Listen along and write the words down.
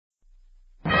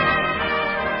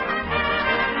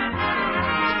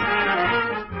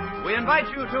invites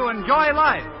you to enjoy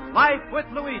life. Life with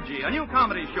Luigi, a new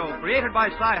comedy show created by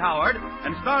Cy Howard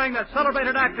and starring that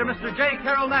celebrated actor Mr. J.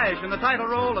 Carroll Nash in the title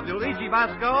role of Luigi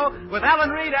Basco with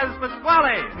Alan Reed as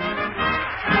Pasquale.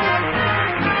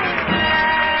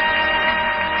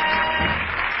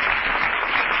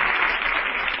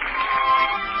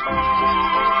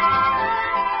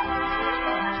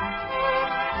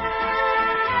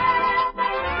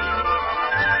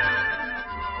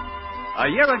 A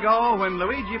year ago, when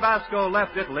Luigi Basco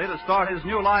left Italy to start his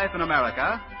new life in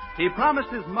America, he promised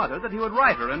his mother that he would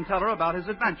write her and tell her about his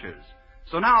adventures.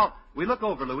 So now, we look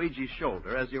over Luigi's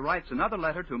shoulder as he writes another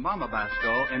letter to Mama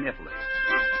Basco in Italy.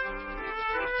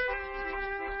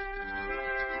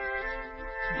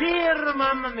 Dear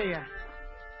Mamma Mia,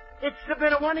 it's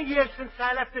been 1 year since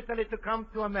I left Italy to come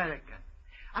to America.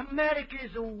 America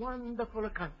is a wonderful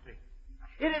country.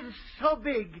 It is so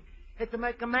big. It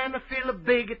makes a man feel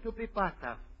big to be part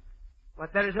of.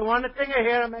 But there is one thing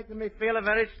here that makes me feel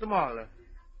very small.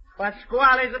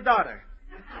 Pasquale's daughter.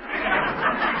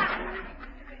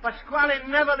 Pasquale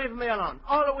never leave me alone.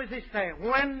 Always he say,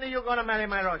 when are you going to marry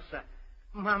my Rosa?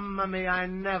 Mamma mia, I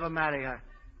never marry her.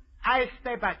 I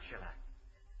stay bachelor.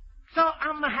 So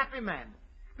I'm a happy man.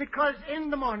 Because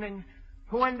in the morning,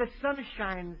 when the sun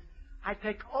shines, I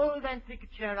take old antique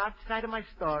chair outside of my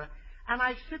store and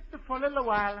I sit for a little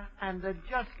while and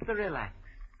just relax.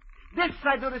 This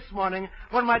I do this morning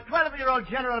when my 12-year-old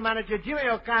general manager, Jimmy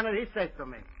O'Connor, he said to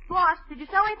me, Boss, did you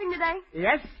sell anything today?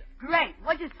 Yes? Great.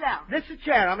 What'd you sell? This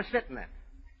chair I'm sitting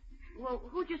in. Well,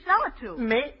 who'd you sell it to?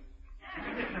 Me?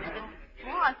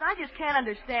 Boss, I just can't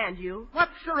understand you.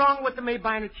 What's wrong with me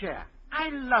buying a chair? I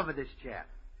love this chair.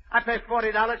 I pay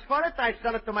 $40 for it. I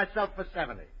sell it to myself for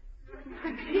 $70.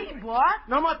 Gee, boss.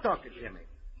 No more talking, Jimmy.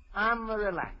 I'm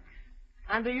relaxed.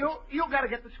 And you got to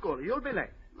get to school. You'll be late.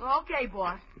 Okay,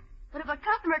 boss. But if a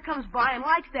customer comes by and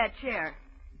likes that chair,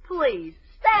 please,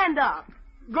 stand up.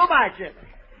 Goodbye, Jimmy.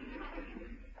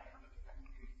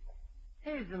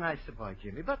 He's a nice boy,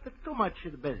 Jimmy, but too much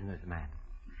of the businessman.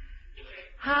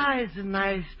 It's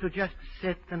nice to just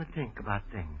sit and think about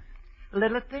things.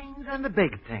 Little things and the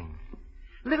big things.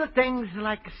 Little things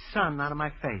like the sun on my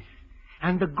face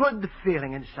and the good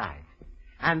feeling inside.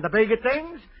 And the bigger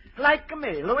things like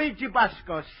me, Luigi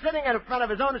Basco, sitting in front of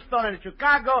his own store in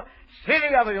Chicago,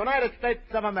 city of the United States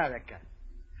of America.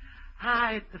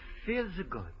 It feels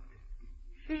good.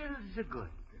 Feels good.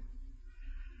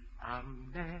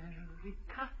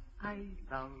 America, I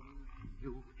love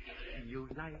you. You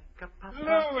like a papa.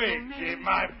 Luigi,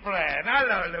 my friend.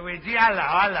 Hello, Luigi.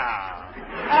 Hello.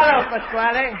 Hello,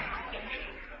 Pasquale.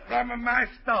 From my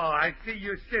store, I see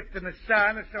you sit in the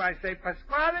sun, so I say,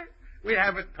 Pasquale, we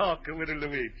have a talk with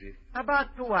Luigi.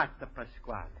 About what,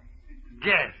 Pasquale?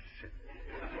 Guess.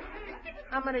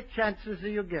 How many chances do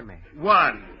you give me?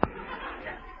 1.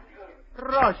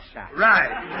 Rosa.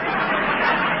 Right.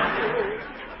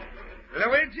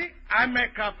 Luigi, I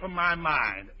make up my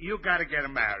mind. You gotta get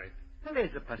married.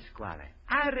 Listen, Pasquale.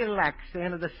 I relax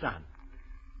in the sun.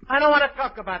 I don't want to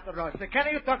talk about the Rosa. Can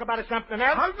you talk about something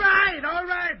else? All right.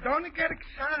 Don't get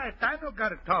excited. I don't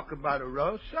gotta talk about a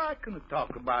Rosa. I can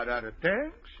talk about other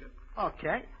things.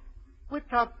 Okay. We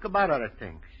talk about other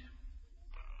things.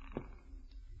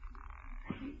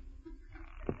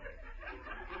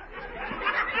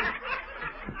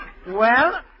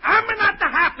 Well? I'm not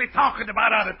happy talking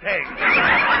about other things.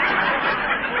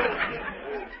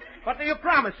 What do you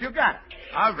promise? You got it.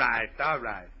 All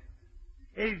right.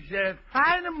 It's a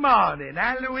fine morning,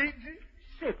 huh, Luigi?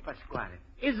 Si, Pasquale.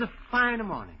 It's a fine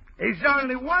morning. There's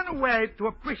only one way to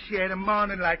appreciate a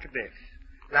morning like this.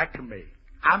 Like me.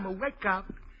 I'm a wake up.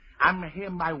 I'm hear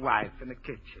my wife in the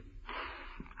kitchen.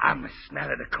 I'm a smell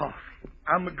of the coffee.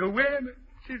 I'm a go in.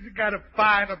 She's got a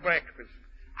fine breakfast.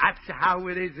 That's how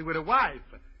it is with a wife.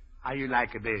 How you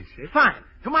like this? Eh? Fine.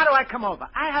 Tomorrow I come over.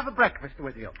 I have a breakfast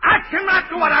with you. That's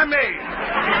not what I mean.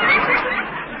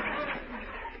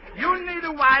 You need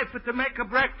a wife to make a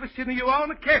breakfast in your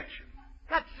own kitchen.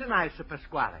 That's nice,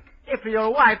 Pasquale. If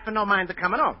your wife don't mind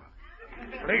coming over.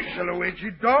 Listen,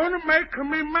 Luigi, don't make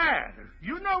me mad.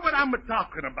 You know what I'm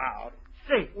talking about.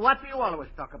 See, what do you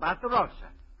always talk about? The Rosa.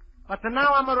 But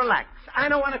now I'm relaxed. I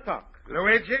don't want to talk.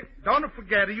 Luigi, don't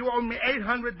forget, you owe me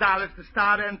 $800 to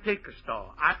start an antique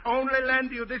store. I only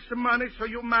lend you this money so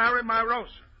you marry my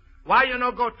Rosa. Why you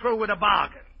not go through with a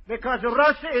bargain? Because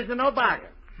Rosa is no bargain.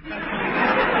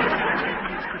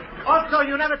 Also,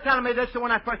 you never tell me this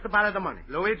when I first borrow the money.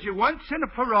 Luigi, once and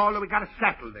for all, we got to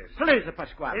settle this. Please,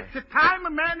 Pasquale. It's the time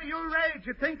a man of your age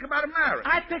you think about a marriage.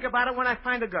 I think about it when I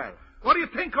find a girl. What do you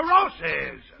think a Rosa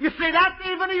is? You see, that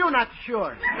even you're not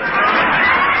sure.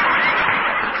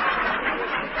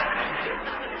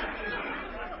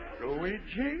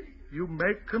 Luigi, you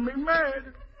making me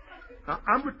mad. Now,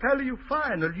 I'm going to tell you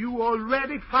final. You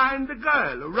already find the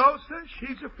girl. Rosa,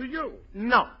 she's for you.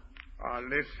 No. Oh,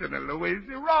 listen,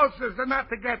 Luigi. Rosas are not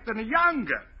to get any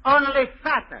younger. Only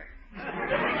fatter.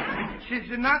 She's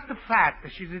not the fat,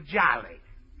 she's a jolly.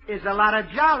 Is a lot of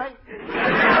jolly.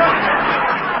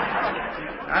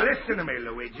 Now, listen to me,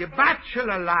 Luigi.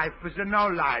 Bachelor life is a no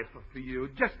life for you.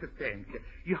 Just to think.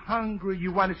 You're hungry,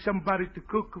 you wanted somebody to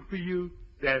cook for you.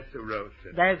 There's a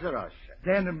Rosa. There's a Rosa.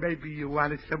 Then maybe you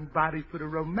wanted somebody for the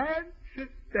romance.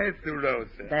 There's the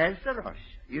Rosa. There's a Rosa.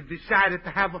 You decided to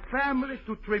have a family,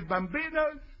 2, 3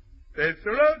 bambinos. There's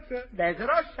the Rosa. There's a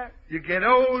Rosa. You get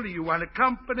old, you want a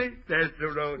company. There's the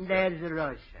Rosa. There's a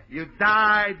Rosa. You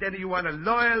die, then you want a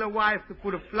loyal wife to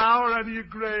put a flower on your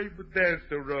grave. But there's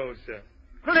the Rosa.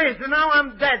 Please, now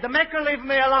I'm dead. Make her leave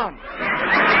me alone.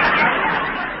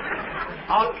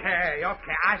 Okay.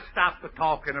 I stopped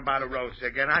talking about a Rosa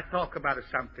again. I talk about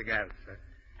something else.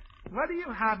 What do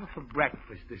you have for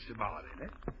breakfast this morning,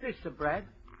 Piece of bread,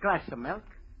 glass of milk.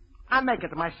 I make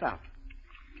it myself.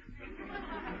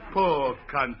 Poor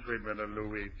countryman of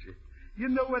Luigi. You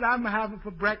know what I'm having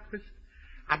for breakfast?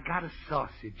 I got a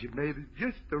sausage. You made it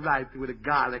just right with a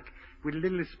garlic with a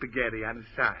little spaghetti on the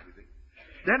side of it.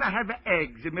 Then I have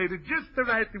eggs. You made it just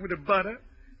right with a butter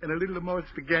and a little more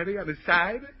spaghetti on the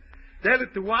side. Then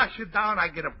to wash it down, I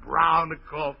get a brown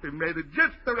coffee. Made it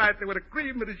just right with a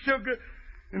cream and a sugar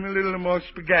and a little more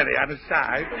spaghetti on the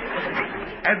side.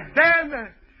 And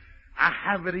then I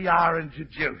have the orange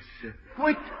juice.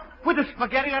 With the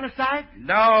spaghetti on the side?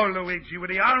 No, Luigi. With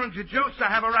the orange juice, I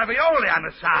have a ravioli on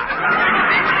the side.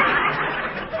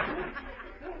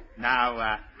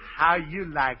 Now, how you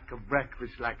like a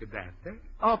breakfast like that, eh?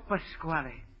 Oh,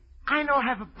 Pasquale, I know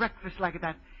have a breakfast like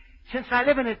that since I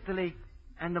live in Italy,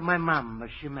 and my mama,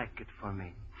 she make it for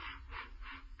me.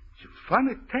 It's a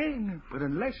funny thing, but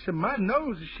unless my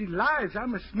nose she lies,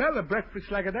 I'm a smell of breakfast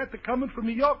like that coming from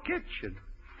your kitchen.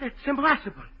 It's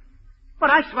impossible. But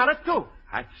I smell it too.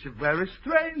 That's very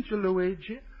strange,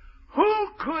 Luigi. Who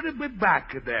could it be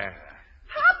back there?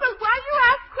 Papa, why you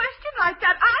ask a question like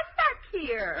that? I'm back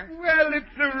here. Well,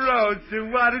 it's a Rosa.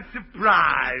 What a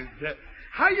surprise.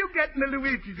 How you getting to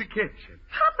Luigi's kitchen?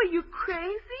 Papa, you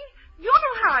crazy? You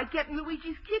know how I get in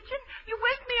Luigi's kitchen. You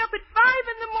wake me up at 5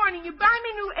 in the morning. You buy me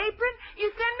a new apron. You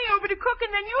send me over to cook,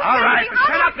 and then you All send right, me but home.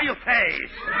 shut up your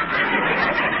face.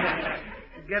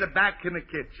 Get her back in the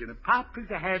kitchen. And Papa's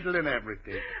handling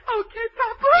everything. Okay,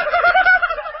 Papa.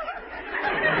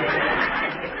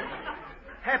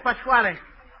 Hey, Pasquale,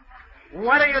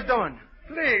 what are you doing?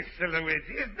 Please, Sir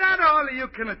Luigi, is that all you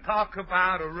can talk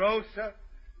about, Rosa?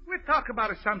 We'll talk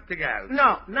about something else.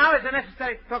 No, now it's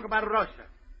necessary to talk about Rosa.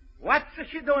 What's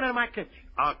she doing in my kitchen?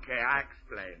 Okay, I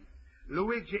explain.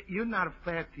 Luigi, you're not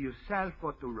fair to yourself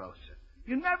or to Rosa.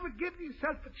 You never give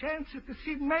yourself a chance to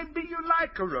see maybe you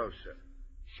like a Rosa.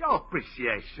 Show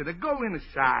appreciation. Go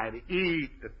inside,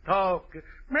 eat, talk.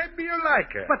 Maybe you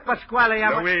like her. But, Pasquale,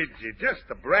 Luigi, just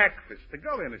a breakfast.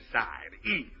 Go inside,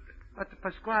 eat. But,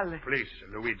 Pasquale... Please,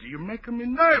 Luigi, you're making me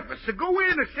nervous. Go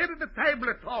in and sit at the table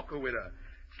and talk with her.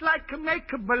 It's like a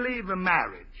make-believe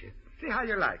marriage. See how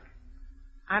you like.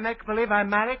 I make believe I'm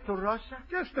married to Rosa?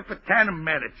 Just for 10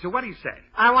 minutes. So what do you say?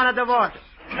 I want a divorce.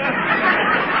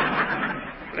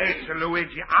 Listen,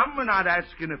 Luigi, I'm not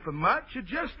asking her for much.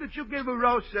 Just that you give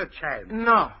Rosa a chance.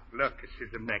 No. Look,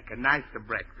 she's make a nice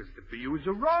breakfast for you. It's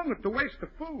wrong to waste the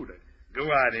food. Go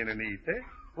on in and eat, eh?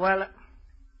 Well,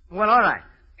 all right.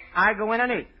 I go in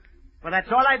and eat. Well,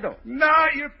 that's all I do. No,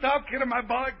 you're talking to my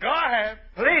boy. Go ahead.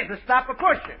 Please, stop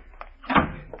pushing.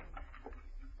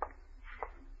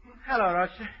 Hello,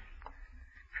 Rosa.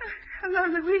 Hello,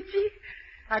 Luigi.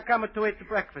 I come to eat the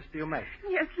breakfast you make.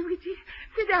 Yes, Luigi.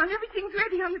 Sit down. Everything's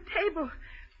ready on the table.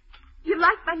 You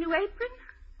like my new apron?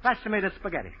 Pass me the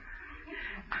spaghetti.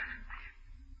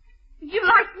 You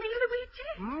like me,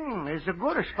 Luigi? It's a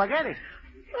good spaghetti.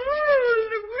 Oh,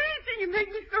 Luigi, you make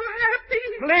me so happy.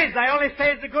 Please, I only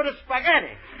say it's a good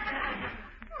spaghetti.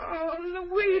 Oh,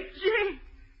 Luigi.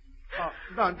 Oh,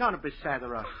 don't be sad,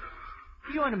 Rosa.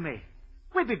 You and me,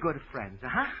 we be good friends,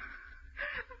 huh?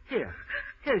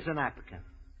 Here's an napkin.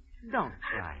 Don't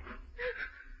cry.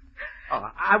 Oh,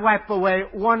 I wipe away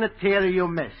one tear you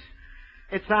miss.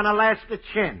 It's on the last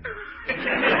chin.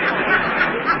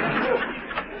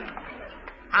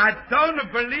 I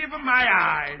don't believe in my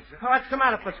eyes. What's the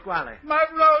matter, Pasquale? My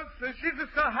Rosa, she's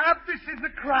so happy she's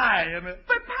crying.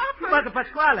 But, Papa... But,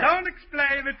 Pasquale... Don't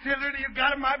explain it, children. You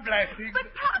got my blessing.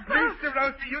 But, Papa... Please, Sir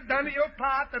Rosa, you done your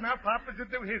part, and now Papa's to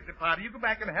do his part. You go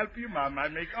back and help your Mom. I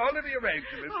make all of the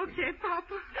arrangements. Okay,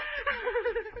 Papa.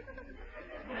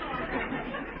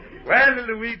 Well,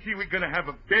 Luigi, we're going to have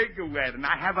a big wedding.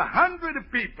 I have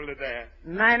 100 people there.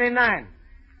 99.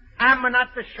 I'm not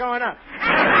the showing up.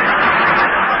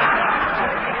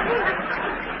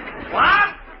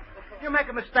 What? You make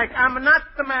a mistake. I'm not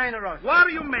the marrying Rosa. What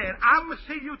do you mean? I'm going to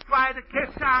see you try to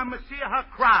kiss her. I'm going to see her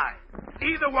cry.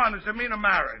 Either one is a mean of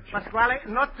marriage. Pasquale,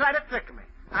 not try to trick me.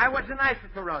 I was nice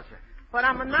to Rosa, but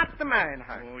I'm not the marrying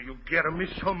her. Oh, you getting me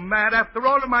so mad. After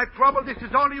all of my trouble, this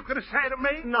is all you can say to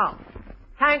me? No.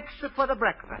 Thanks for the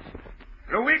breakfast.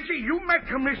 Luigi, you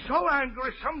making me so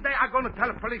angry. Someday I'm going to tell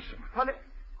a policeman.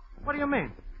 What do you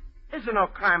mean? Is there no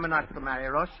crime not to marry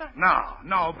Rosa?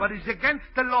 No, but it's against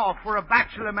the law for a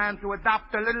bachelor man to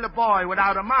adopt a little boy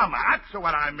without a mama. That's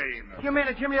what I mean. You mean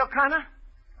a Jimmy O'Connor?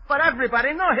 But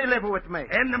everybody know he live with me.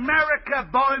 In America,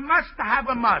 boy must have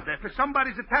a mother. If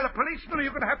somebody's to tell a policeman,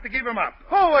 you're going to have to give him up.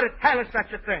 Who would tell us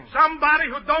such a thing? Somebody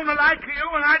who don't like you,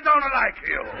 and I don't like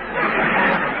you.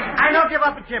 I don't give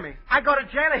up Jimmy. I go to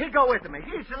jail, and he go with me.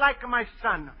 He's like my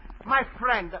son, my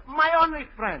friend, my only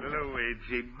friend.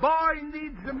 Luigi, boy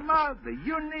needs a mother.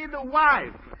 You need a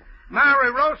wife. Marry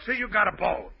Rosa, you got a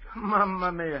boat.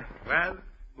 Mamma mia. Well,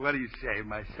 what do you say,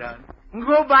 my son?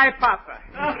 Goodbye, Papa.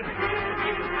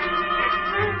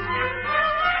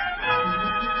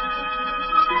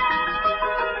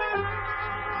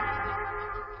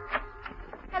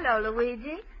 Hello,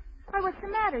 Luigi. Why, what's the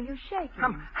matter? You're shaking.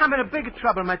 I'm in a big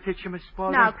trouble, my teacher, Miss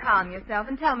Spaulding. Now, calm yourself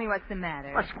and tell me what's the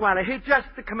matter. Pasquale, he just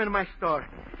come into my store.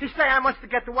 He say I must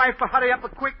get the wife to hurry up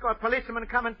quick or a policeman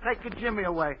come and take Jimmy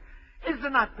away. Is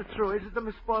it not the truth? Is it,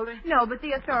 Miss Spaulding? No, but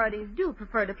the authorities do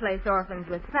prefer to place orphans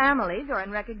with families or in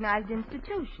recognized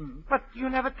institutions. But you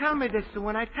never tell me this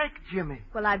when I take Jimmy.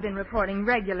 Well, I've been reporting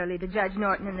regularly to Judge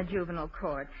Norton in the juvenile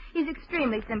court. He's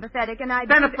extremely sympathetic, and I...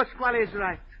 Then if Pasquale is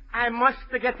right, I must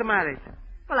get married.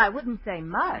 Well, I wouldn't say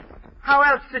must. How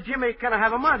else Jimmy can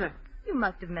have a mother? You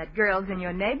must have met girls in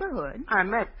your neighborhood. I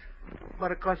met,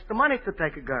 but it costs the money to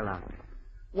take a girl out.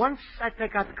 Once I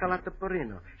take out Carlotta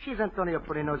Perino. She's Antonio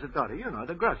Perino's daughter, you know,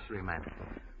 the grocery man.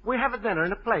 We have a dinner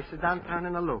in a place downtown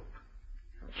in a loop.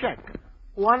 Check,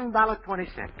 $1.20.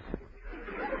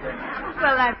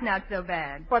 Well, that's not so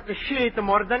bad. But she eat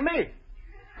more than me.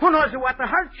 Who knows what the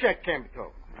her check came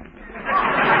to?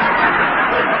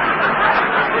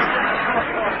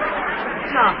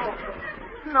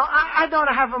 No, I don't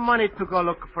have money to go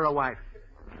look for a wife.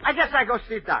 I guess I go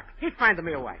see Doc. He'd find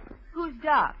me a wife. Who's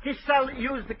Doc? He sell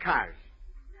used cars.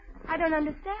 I don't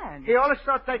understand. He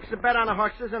also takes a bet on the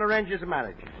horses and arranges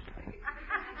marriages.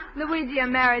 Luigi, a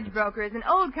marriage broker is an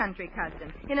old country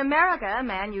custom. In America, a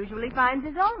man usually finds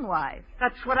his own wife.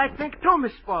 That's what I think too,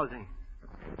 Miss Spaulding.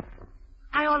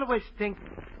 I always think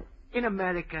in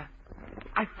America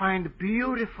I find a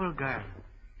beautiful girl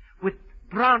with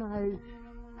brown eyes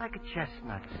like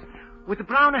chestnuts, with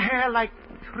brown hair like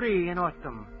tree in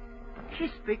autumn. She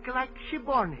speak like she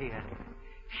born here.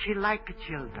 She like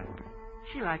children.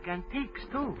 She like antiques,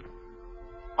 too.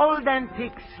 Old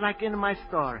antiques like in my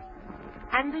store.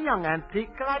 And the young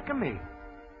antique like me.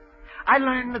 I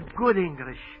learn good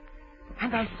English.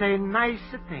 And I say nice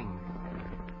things.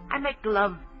 I make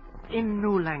love in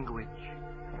new language.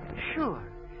 Sure,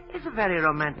 it's very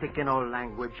romantic in old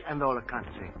language and old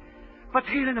country. But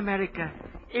here in America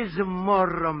is more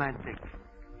romantic.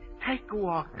 Take a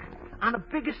walk on the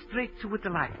biggest streets with the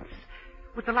lights,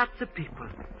 with lots of people.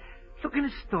 Look in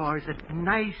the stores at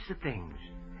nice things.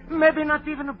 Maybe not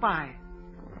even a buy.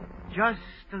 Just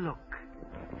to look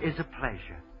is a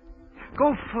pleasure.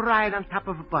 Go for a ride on top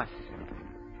of a bus.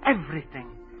 Everything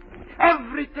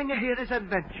here is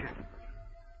adventure.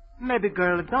 Maybe,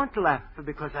 girl, don't laugh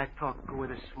because I talk with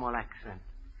a small accent.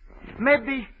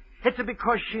 Maybe it's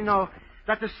because you know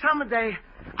that someday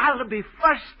I'll be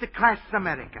first-class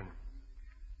American.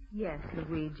 Yes,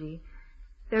 Luigi.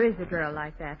 There is a girl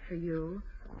like that for you.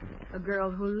 A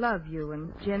girl who'll love you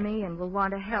and Jimmy and will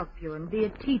want to help you and be a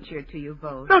teacher to you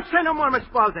both. Don't say no more, Miss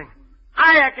Spaulding.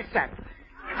 I accept.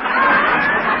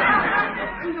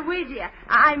 Luigi,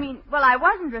 I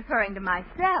wasn't referring to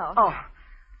myself. Oh,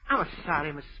 I'm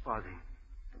sorry, Miss Spaulding.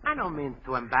 I don't mean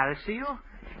to embarrass you.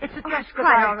 It's just that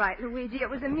quite all right, Luigi. It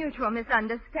was a mutual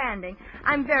misunderstanding.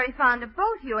 I'm very fond of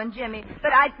both you and Jimmy,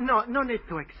 but No need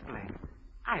to explain.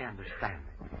 I understand.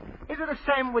 Is it the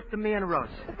same with me and Rose?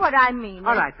 What I mean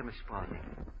All right, Miss Spaulding.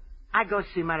 I go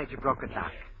see marriage broker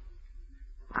Doc.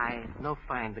 I no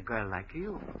find a girl like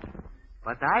you,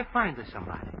 but I find her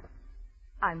somebody.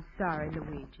 I'm sorry,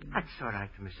 Luigi. That's all right,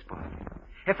 Miss Spaulding.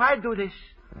 If I do this,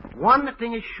 one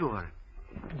thing is sure.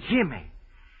 Jimmy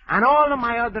and all of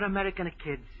my other American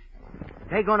kids,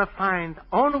 they're going to find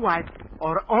own wife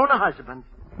or own husband,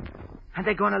 and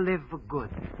they're going to live good.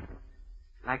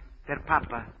 Like their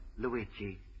papa,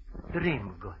 Luigi,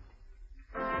 dream good.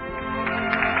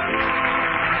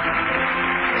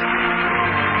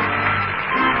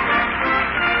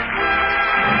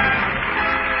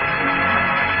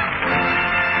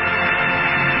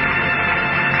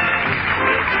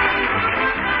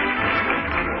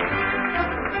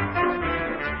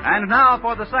 And now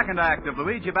for the second act of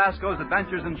Luigi Basco's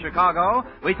adventures in Chicago,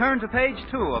 we turn to page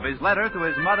 2 of his letter to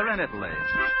his mother in Italy.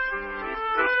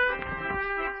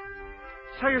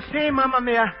 So you see, Mamma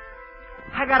Mia,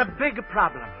 I got a big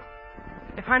problem.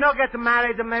 If I don't get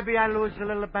married, then maybe I lose the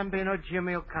little bambino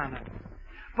Jimmy O'Connor.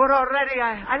 But already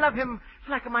I love him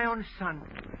like my own son.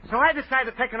 So I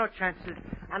decided to take no chances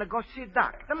and go see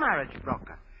Doc, the marriage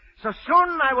broker. So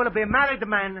soon I will be a married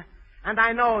man, and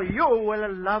I know you will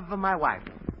love my wife.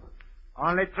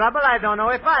 Only trouble, I don't know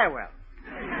if I will.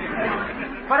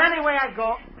 But anyway, I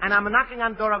go, and I'm knocking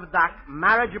on the door of Doc,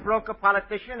 marriage broker,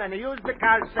 politician, and a used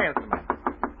car salesman.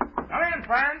 Come in,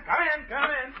 friend.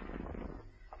 Come in.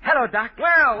 Hello, Doc.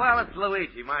 Well, it's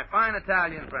Luigi, my fine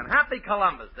Italian friend. Happy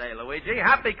Columbus Day, Luigi.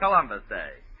 Happy Columbus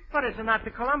Day. But it's not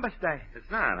the Columbus Day.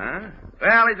 It's not, huh?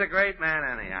 Well, he's a great man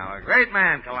anyhow. A great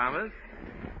man, Columbus.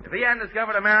 If he hadn't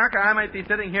discovered America, I might be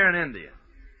sitting here in India.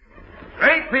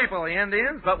 Great people, the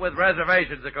Indians, but with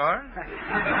reservations, of course.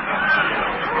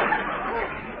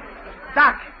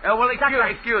 Doc.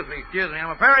 Excuse me. I'm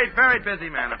a very, very busy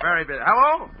man. I'm very busy.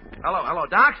 Hello.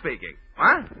 Doc speaking.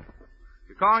 What?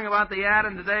 You're calling about the ad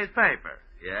in today's paper?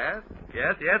 Yes.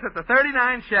 It's a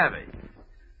 39 Chevy.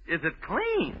 Is it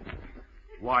clean?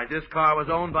 Why, this car was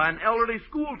owned by an elderly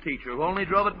school teacher who only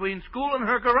drove it between school and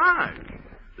her garage.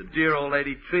 The dear old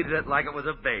lady treated it like it was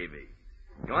a baby.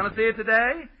 You want to see it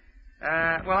today?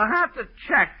 Well, I'll have to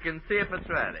check and see if it's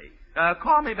ready.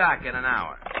 Call me back in an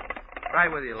hour. Right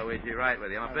with you, Luigi, right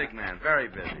with you. I'm a big man. Very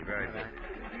busy.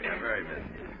 Yeah, very busy.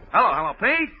 Hello,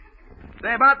 Pete?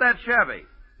 Say, about that Chevy.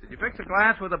 Did you fix the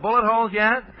glass with the bullet holes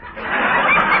yet?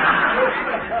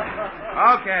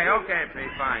 Okay,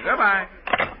 Pete, fine. Goodbye.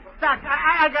 Doc,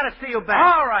 I gotta see you back.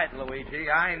 All right, Luigi.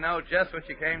 I know just what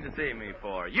you came to see me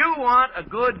for. You want a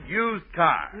good used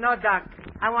car. No, Doc.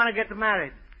 I want to get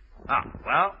married. Oh,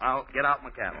 well, I'll get out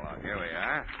my catalog. Here we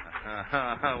are.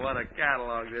 What a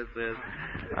catalog this is.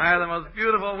 I have the most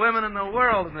beautiful women in the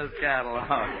world in this catalog.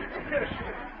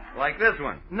 Like this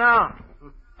one. No.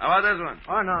 How about this one?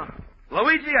 Oh, no.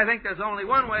 Luigi, I think there's only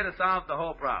one way to solve the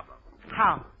whole problem.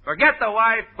 How? Forget the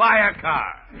wife, buy a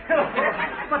car.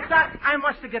 But, Doc, I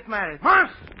must get married.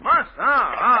 Must.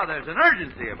 Oh, there's an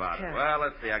urgency about it. Well,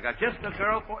 let's see. I got just the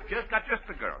girl for... Got just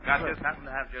the girl. Happen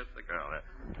to have just the girl.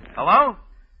 Hello?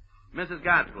 Mrs.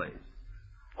 Gott, please.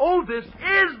 Oh, this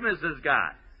is Mrs.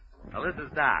 Gott. Well, this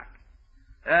is Doc.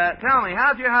 Tell me,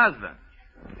 how's your husband?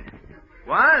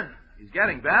 What? He's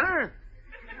getting better?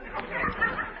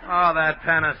 Oh, that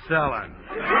penicillin.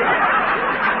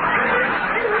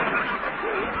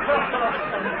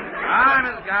 Hi,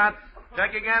 Miss Gott.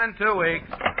 Check again in 2 weeks.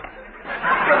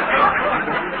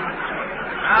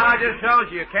 Now, it just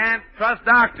shows you can't trust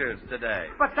doctors today.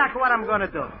 But, Doc, what I'm going to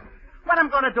do?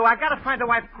 I got to find a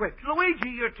wife quick. Luigi,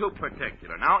 you're too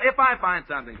particular. Now, if I find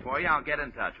something for you, I'll get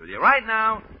in touch with you. Right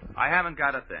now, I haven't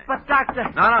got a thing. But,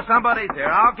 Doctor... No, somebody's here.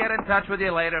 I'll get in touch with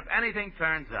you later if anything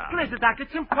turns up. Please, Doc,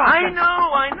 it's important. I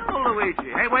know,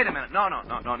 Luigi. Hey, wait a minute. No,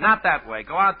 not that way.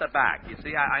 Go out the back. You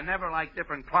see, I never like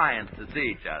different clients to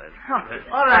see each other. Oh,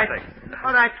 all right.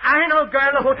 I know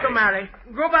girl who to marry.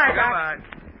 Goodbye, Doc.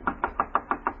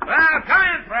 Well, come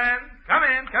in, friend. Come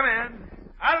in.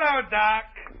 Hello, Doc.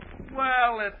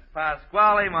 Well, it's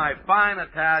Pasquale, my fine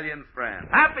Italian friend.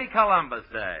 Happy Columbus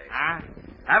Day. Huh?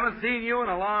 Haven't seen you in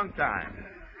a long time.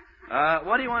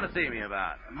 What do you want to see me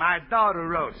about? My daughter,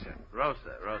 Rosa.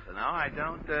 Rosa. No, I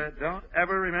don't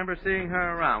ever remember seeing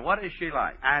her around. What is she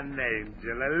like? An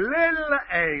angel, a little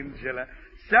angel.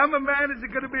 Some man is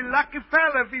going to be a lucky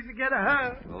fella if he's to get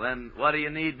her. Well, then, what do you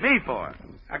need me for?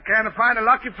 I can't find a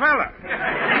lucky fella.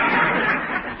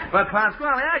 But,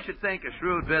 Pasquale, I should think a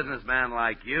shrewd businessman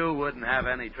like you wouldn't have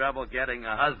any trouble getting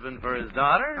a husband for his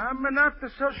daughter. I'm not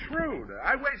so shrewd.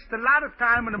 I waste a lot of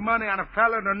time and money on a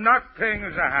fella and nothing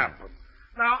has happened.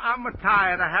 Now, I'm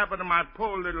tired of having my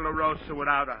poor little Rosa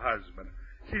without a husband.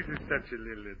 She's such a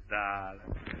little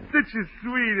darling. Such a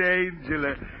sweet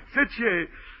angel. Such a...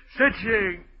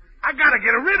 I gotta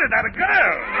get rid of that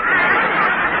girl.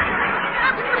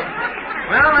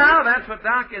 Well, now, that's what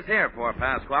Doc is here for,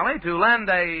 Pasquale, to lend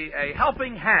a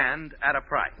helping hand at a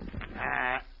price.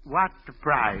 What the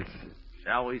price?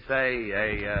 Shall we say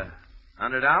 $100?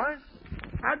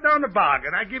 I don't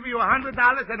bargain. I give you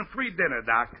 $100 and a free dinner,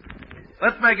 Doc.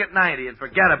 Let's make it 90 and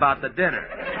forget about the dinner.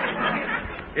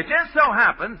 It just so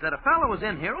happens that a fellow was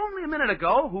in here only a minute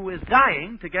ago who is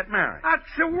dying to get married. That's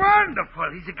so wonderful.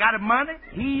 He's got money?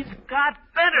 He's got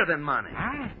better than money.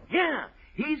 Huh? Yeah,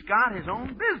 he's got his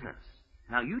own business.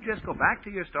 Now, you just go back to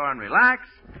your store and relax,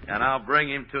 and I'll bring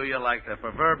him to you like the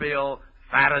proverbial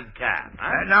fatted cat.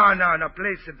 Huh? No,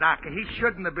 please, Doctor. He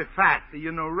shouldn't be fat.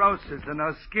 You know, Rosa's a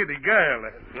no skinny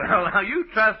girl. Well, now, you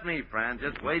trust me, friend.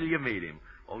 Just wait till you meet him.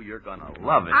 Oh, you're going to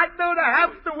love it. I don't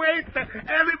have to wait.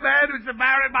 Every man who's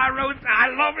married by Rosa, I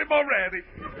love him already.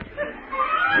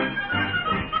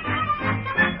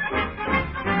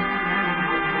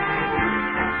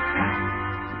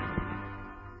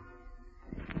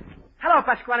 Hello,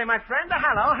 Pasquale, my friend.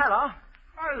 Hello.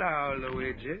 Hello,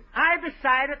 Luigi. I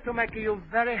decided to make you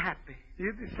very happy.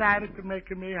 You decided to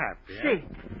make me happy. See,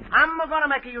 I'm going to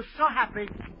make you so happy,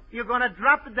 you're going to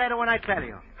drop dead when I tell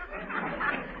you.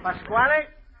 Pasquale,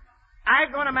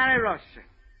 I'm going to marry Rosa.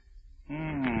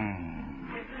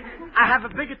 I have a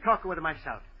big talk with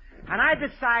myself, and I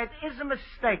decide it's a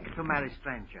mistake to marry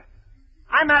stranger.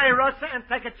 I marry Rosa and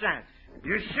take a chance.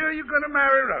 You sure you're going to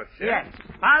marry Rosa? Yes.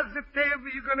 Positive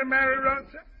you're going to marry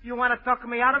Rosa? You want to talk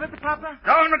me out of it, Papa?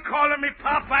 Don't call me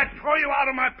Papa. I throw you out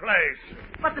of my place.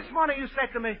 But this morning you said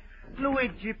to me,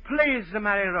 Luigi, please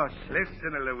marry Rosa.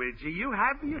 Listen, Luigi, you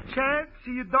have your chance,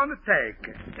 you don't take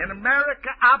it. In America,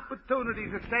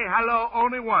 opportunities to say hello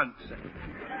only once.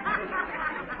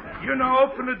 You know,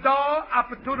 open the door,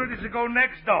 opportunities to go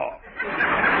next door.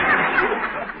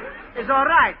 It's all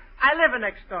right. I live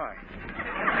next door.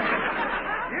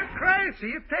 You're crazy.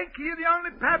 You think you're the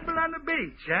only pebble on the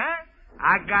beach, huh?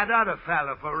 I got other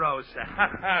fella for Rosa.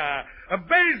 A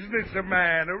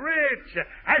businessman, rich,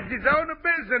 has his own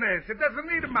business. It doesn't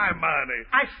need my money.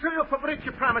 I sue you for breach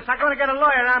of promise. I'm going to get a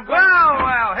lawyer. I'm going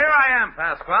Well, here I am,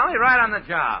 Pasquale, right on the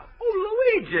job. Oh,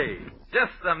 Luigi.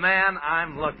 Just the man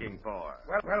I'm looking for.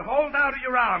 Well, hold out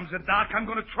your arms, Doc. I'm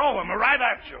going to throw him right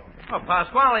at you. Oh,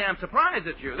 Pasquale, I'm surprised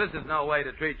at you. This is no way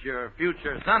to treat your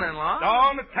future son-in-law.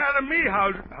 Don't tell me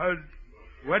how...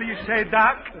 What do you say,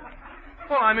 Doc?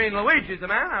 Well, I mean, Luigi's the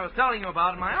man I was telling you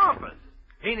about in my office.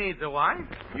 He needs a wife.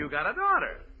 You got a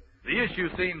daughter. The issue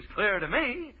seems clear to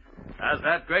me. As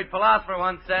that great philosopher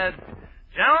once said,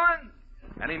 gentlemen,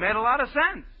 and he made a lot of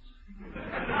sense.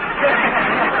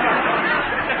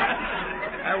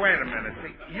 Now, wait a minute.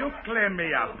 You clear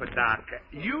me up, Doc.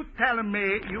 You telling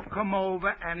me you come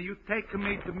over and you take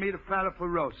me to meet a fella for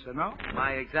Rosa, no?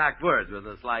 My exact words with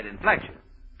a slight inflection.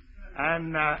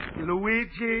 And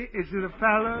Luigi, is it a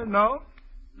fella, no?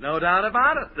 No doubt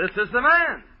about it. This is the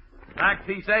man. In fact,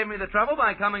 he saved me the trouble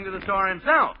by coming to the store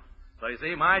himself. So you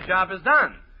see, my job is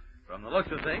done. From the looks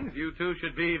of things, you two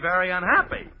should be very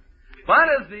unhappy. But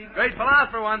as the great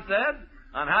philosopher once said,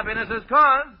 unhappiness is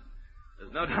cause.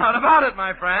 There's no doubt about it,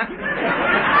 my friend.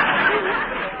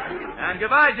 And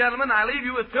goodbye, gentlemen. I leave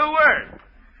you with 2 words.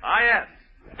 Ah, yes.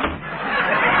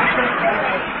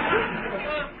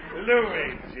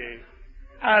 Luigi.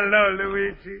 Hello,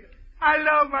 Luigi.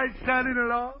 Hello, my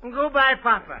son-in-law. Goodbye,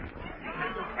 Papa.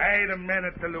 Wait a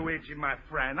minute, Luigi, my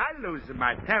friend. I lose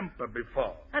my temper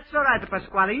before. That's all right,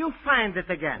 Pasquale. You find it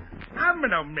again. I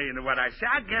don't mean what I say.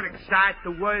 I get excited.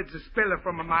 The words are spilling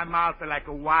from my mouth like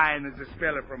a wine is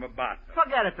spilling from a bottle.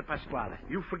 Forget it, Pasquale.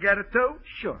 You forget it, too?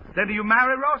 Sure. Then do you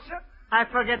marry Rosa? I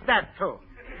forget that, too.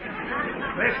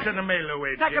 Listen to me,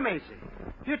 Luigi. Take 'em easy.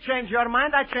 You change your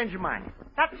mind, I change mine.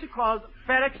 That's called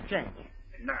fair exchange.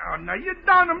 No, you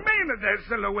don't mean this,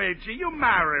 Luigi. You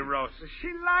marry Rosa.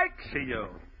 She likes you.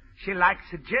 She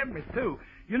likes Jimmy, too.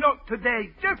 You know,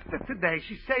 today, just today,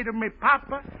 she say to me,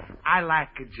 Papa, I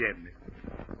like Jimmy.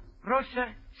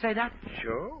 Rosa, say that?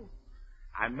 Sure.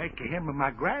 I make him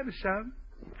my grandson.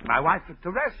 My wife,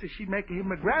 Teresa, she make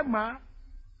him a grandma.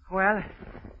 Well,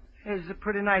 it's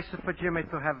pretty nice for Jimmy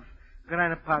to have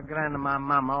Grandpa, Grandma,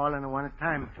 Mama all in one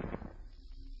time.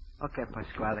 Okay,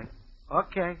 Pasquale.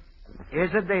 Okay.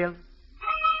 Here's the deal.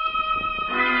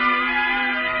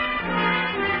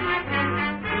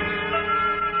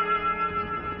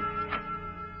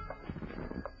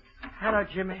 Hello,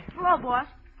 Jimmy. Hello, boss.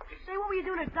 Say, what were you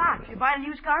doing at Doc's? You buying a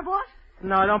used car, boss?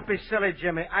 No, don't be silly,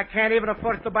 Jimmy. I can't even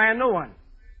afford to buy a new one.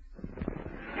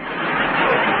 Then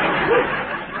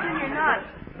you're not.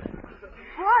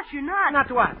 Boss, you're not. Not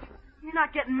what? You're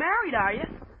not getting married, are you?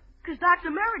 Because Doc's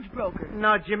a marriage broker.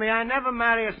 No, Jimmy, I never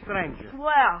marry a stranger.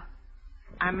 Well,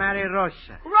 I marry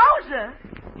Rosa. Rosa?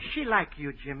 She like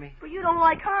you, Jimmy. But you don't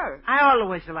like her. I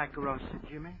always like Rosa,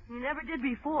 Jimmy. You never did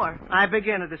before. I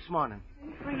began it this morning.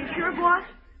 Are you sure, boss?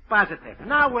 Positive.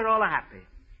 Now we're all happy.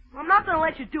 I'm not going to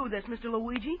let you do this, Mr.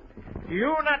 Luigi.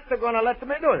 You're not going to let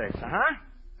me do this, huh?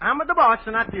 I'm the boss,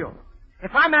 not you.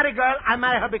 If I marry a girl, I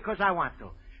marry her because I want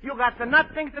to. You got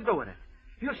nothing to do with it.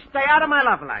 You stay out of my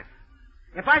love life.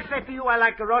 If I say to you I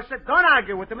like a Rosa, don't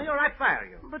argue with me or I fire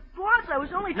you. But, boss, I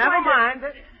was only Never trying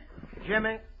mind.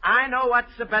 Jimmy, I know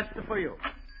what's the best for you.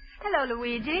 Hello,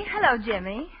 Luigi. Hello,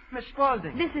 Jimmy. Miss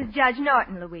Spaulding. This is Judge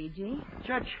Norton, Luigi.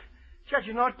 Judge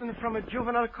Norton from a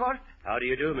juvenile court? How do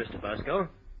you do, Mr. Basco?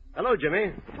 Hello,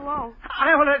 Jimmy. to... Hello.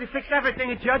 I already fixed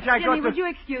everything, Judge. Jimmy, would you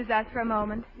excuse us for a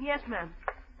moment? Yes, ma'am.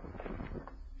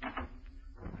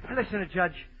 Listen,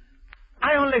 Judge.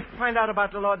 I only find out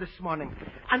about the law this morning.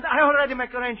 And I already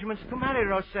make arrangements to marry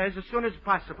Rosa as soon as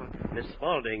possible. Miss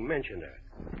Spaulding mentioned her.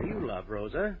 Do you love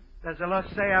Rosa? Does the law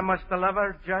say I must love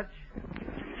her, Judge?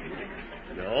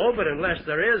 No, but unless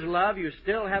there is love, you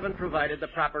still haven't provided the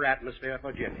proper atmosphere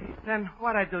for Jimmy. Then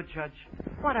what I do, Judge?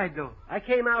 What I do? I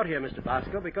came out here, Mr.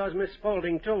 Bosco, because Miss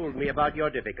Spaulding told me about your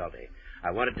difficulty.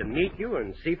 I wanted to meet you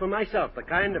and see for myself the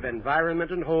kind of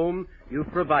environment and home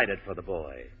you've provided for the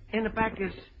boy. In the back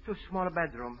is too small a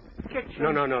bedroom. Kitchen.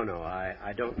 No.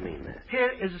 I don't mean that.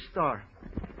 Here is a store.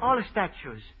 All the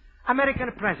statues.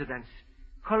 American presidents.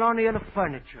 Colonial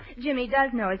furniture. Jimmy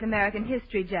does know his American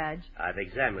history, Judge. I've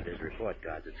examined his report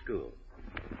cards at school.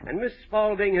 And Miss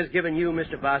Spaulding has given you,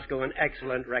 Mr. Bosco, an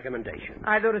excellent recommendation.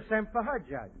 I do the same for her,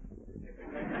 Judge.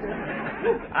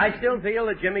 I still feel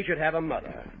that Jimmy should have a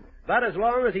mother. But as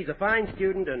long as he's a fine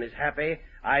student and is happy,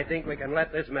 I think we can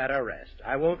let this matter rest.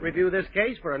 I won't review this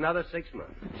case for another 6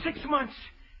 months. 6 months?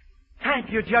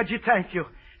 Thank you, Judge. Thank you.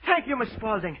 Thank you, Miss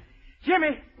Spaulding.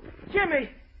 Jimmy!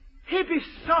 He'd be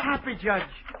so happy, Judge.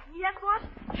 Yes, boss?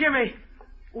 Jimmy,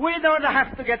 we don't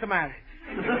have to get married.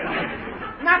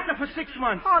 Not for 6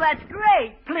 months. Oh, that's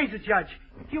great. Please, Judge,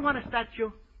 do you want a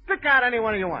statue? Pick out any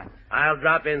one you want. I'll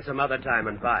drop in some other time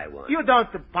and buy one. You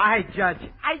don't buy, Judge.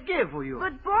 I give you.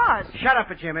 But, boss... Shut up,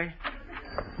 Jimmy.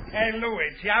 Hey,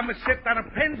 Luigi, I'm a sitting on the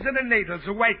pins and the needles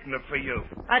waiting for you.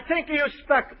 I think you're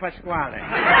stuck, Pasquale.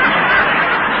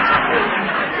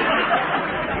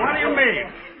 What do you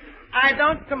mean? I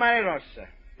don't marry Rosa.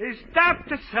 Is that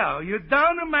so? You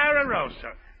don't marry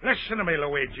Rosa? Listen to me,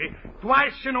 Luigi.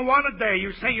 Twice in one a day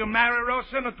you say you marry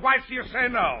Rosa, and twice you say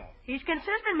no. He's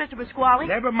consistent, Mr. Pasquale.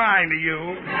 Never mind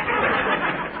you.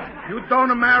 You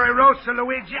don't marry Rosa,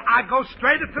 Luigi, I go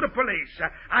straight to the police.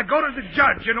 I go to the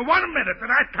judge in 1 minute,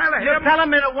 and I tell him... You tell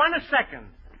him in 1 second.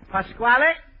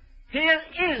 Pasquale, here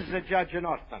is Judge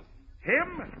Norton.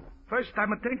 Him? First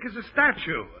time I think is a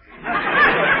statue.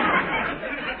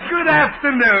 Good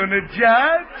afternoon,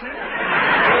 Judge.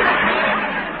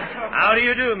 How do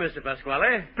you do, Mr.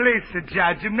 Pasquale? Please,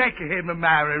 Judge, make him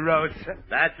marry Rosa.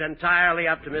 That's entirely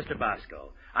up to Mr.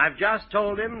 Bosco. I've just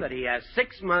told him that he has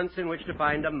 6 months in which to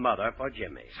find a mother for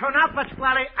Jimmy. So now,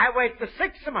 Pasquale, I wait the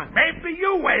 6 months. Maybe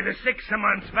you wait 6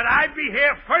 months, but I'll be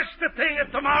here first thing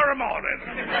tomorrow morning.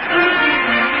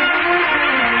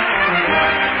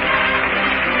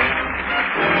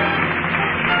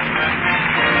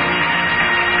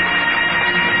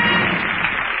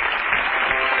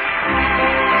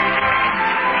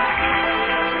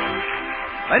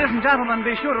 Ladies and gentlemen,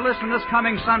 be sure to listen this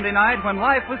coming Sunday night when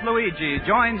Life with Luigi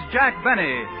joins Jack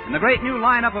Benny in the great new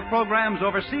lineup of programs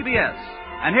over CBS.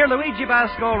 And hear Luigi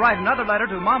Basco write another letter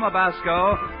to Mama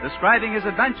Basco describing his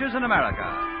adventures in America.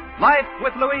 Life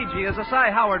with Luigi is a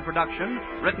Cy Howard production,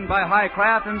 written by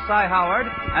Highcraft and Cy Howard,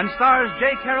 and stars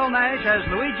J. Carroll Nash as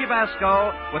Luigi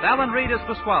Basco with Alan Reed as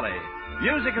Pasquale.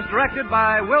 Music is directed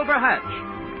by Wilbur Hatch.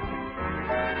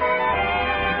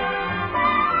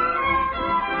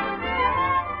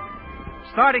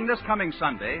 Starting this coming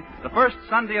Sunday, the first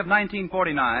Sunday of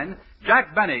 1949,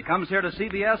 Jack Benny comes here to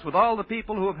CBS with all the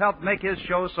people who have helped make his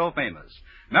show so famous.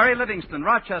 Mary Livingston,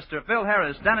 Rochester, Phil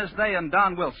Harris, Dennis Day, and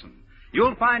Don Wilson.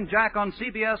 You'll find Jack on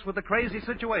CBS with the crazy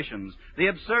situations, the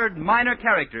absurd minor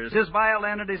characters, his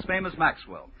violin and his famous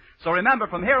Maxwell. So remember,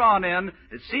 from here on in,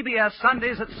 it's CBS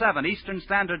Sundays at 7 Eastern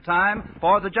Standard Time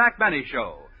for the Jack Benny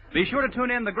Show. Be sure to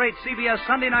tune in the great CBS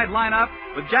Sunday night lineup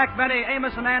with Jack Benny,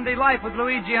 Amos, and Andy, Life with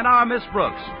Luigi, and our Miss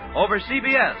Brooks over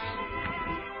CBS.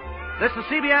 This is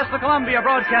CBS, the Columbia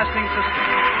Broadcasting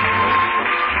System.